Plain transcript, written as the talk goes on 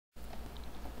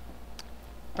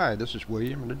Hi, this is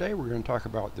William, and today we're going to talk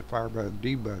about the Firebug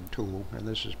Debug tool, and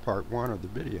this is part 1 of the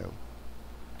video.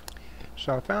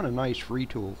 So I found a nice free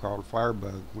tool called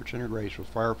Firebug, which integrates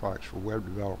with Firefox for web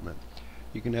development.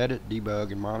 You can edit,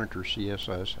 debug, and monitor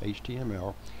CSS,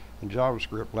 HTML, and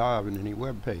JavaScript live in any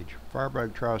web page.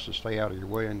 Firebug tries to stay out of your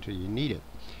way until you need it.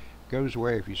 It goes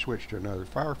away if you switch to another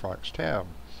Firefox tab.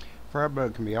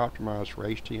 Firebug can be optimized for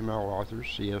HTML authors,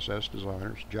 CSS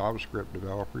designers, JavaScript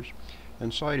developers,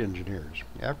 and site engineers.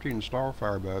 After you install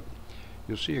Firebug,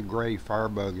 you'll see a gray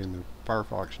Firebug in the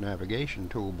Firefox navigation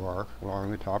toolbar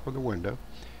along the top of the window,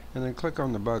 and then click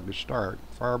on the bug to start.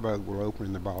 Firebug will open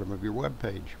in the bottom of your web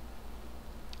page.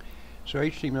 So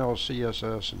HTML,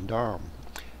 CSS, and DOM.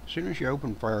 As soon as you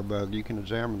open Firebug, you can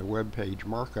examine the web page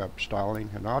markup, styling,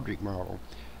 and object model.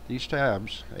 These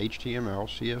tabs, HTML,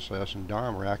 CSS, and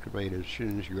DOM, are activated as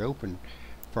soon as you open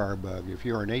Firebug. If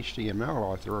you're an HTML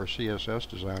author or CSS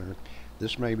designer,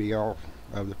 this may be all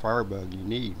of the Firebug you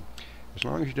need. As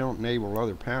long as you don't enable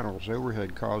other panels,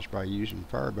 overhead caused by using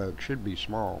Firebug should be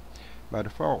small. By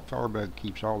default, Firebug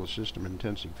keeps all the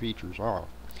system-intensive features off.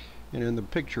 And in the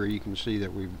picture, you can see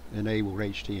that we've enabled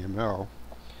HTML.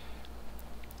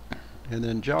 And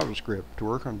then JavaScript. To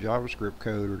work on JavaScript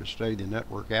code or to study the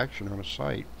network action on a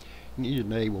site, you need to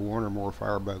enable one or more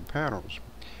Firebug panels.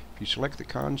 If you select the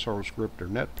console script or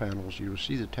net panels, you will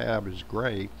see the tab is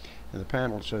gray and the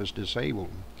panel says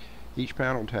disabled. Each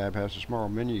panel tab has a small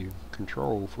menu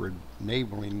control for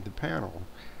enabling the panel.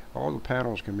 All the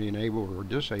panels can be enabled or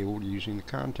disabled using the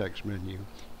context menu.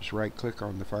 Just right click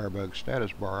on the Firebug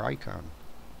status bar icon.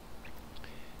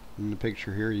 In the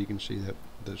picture here, you can see that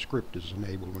the script is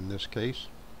enabled in this case.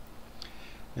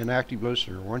 An active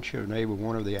listener. Once you enable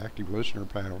one of the active listener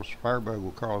panels, Firebug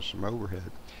will cause some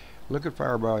overhead. Look at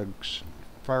Firebug's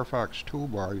Firefox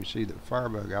toolbar. You see that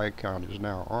Firebug icon is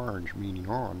now orange, meaning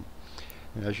on.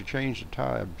 And as you change the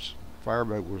tabs,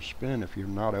 Firebug will spin if you've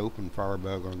not opened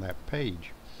Firebug on that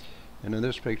page. And in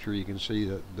this picture, you can see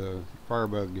that the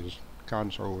Firebug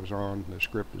console is on, the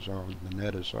script is on, the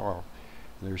net is off.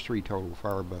 And there's 3 total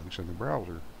Firebugs in the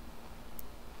browser.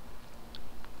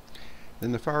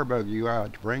 In the Firebug UI,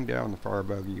 to bring down the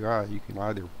Firebug UI, you can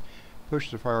either push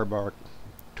the Firebug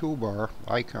toolbar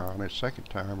icon a second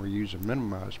time or use a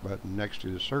minimize button next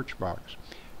to the search box,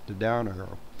 the down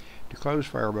arrow. To close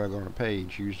Firebug on a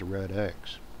page, use the red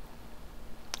X.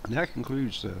 And that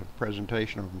concludes the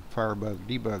presentation of the Firebug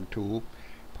Debug tool,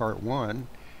 part 1.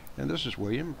 And this is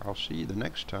William. I'll see you the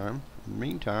next time. In the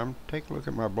meantime, take a look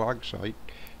at my blog site,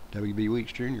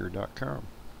 wbweeksjr.com.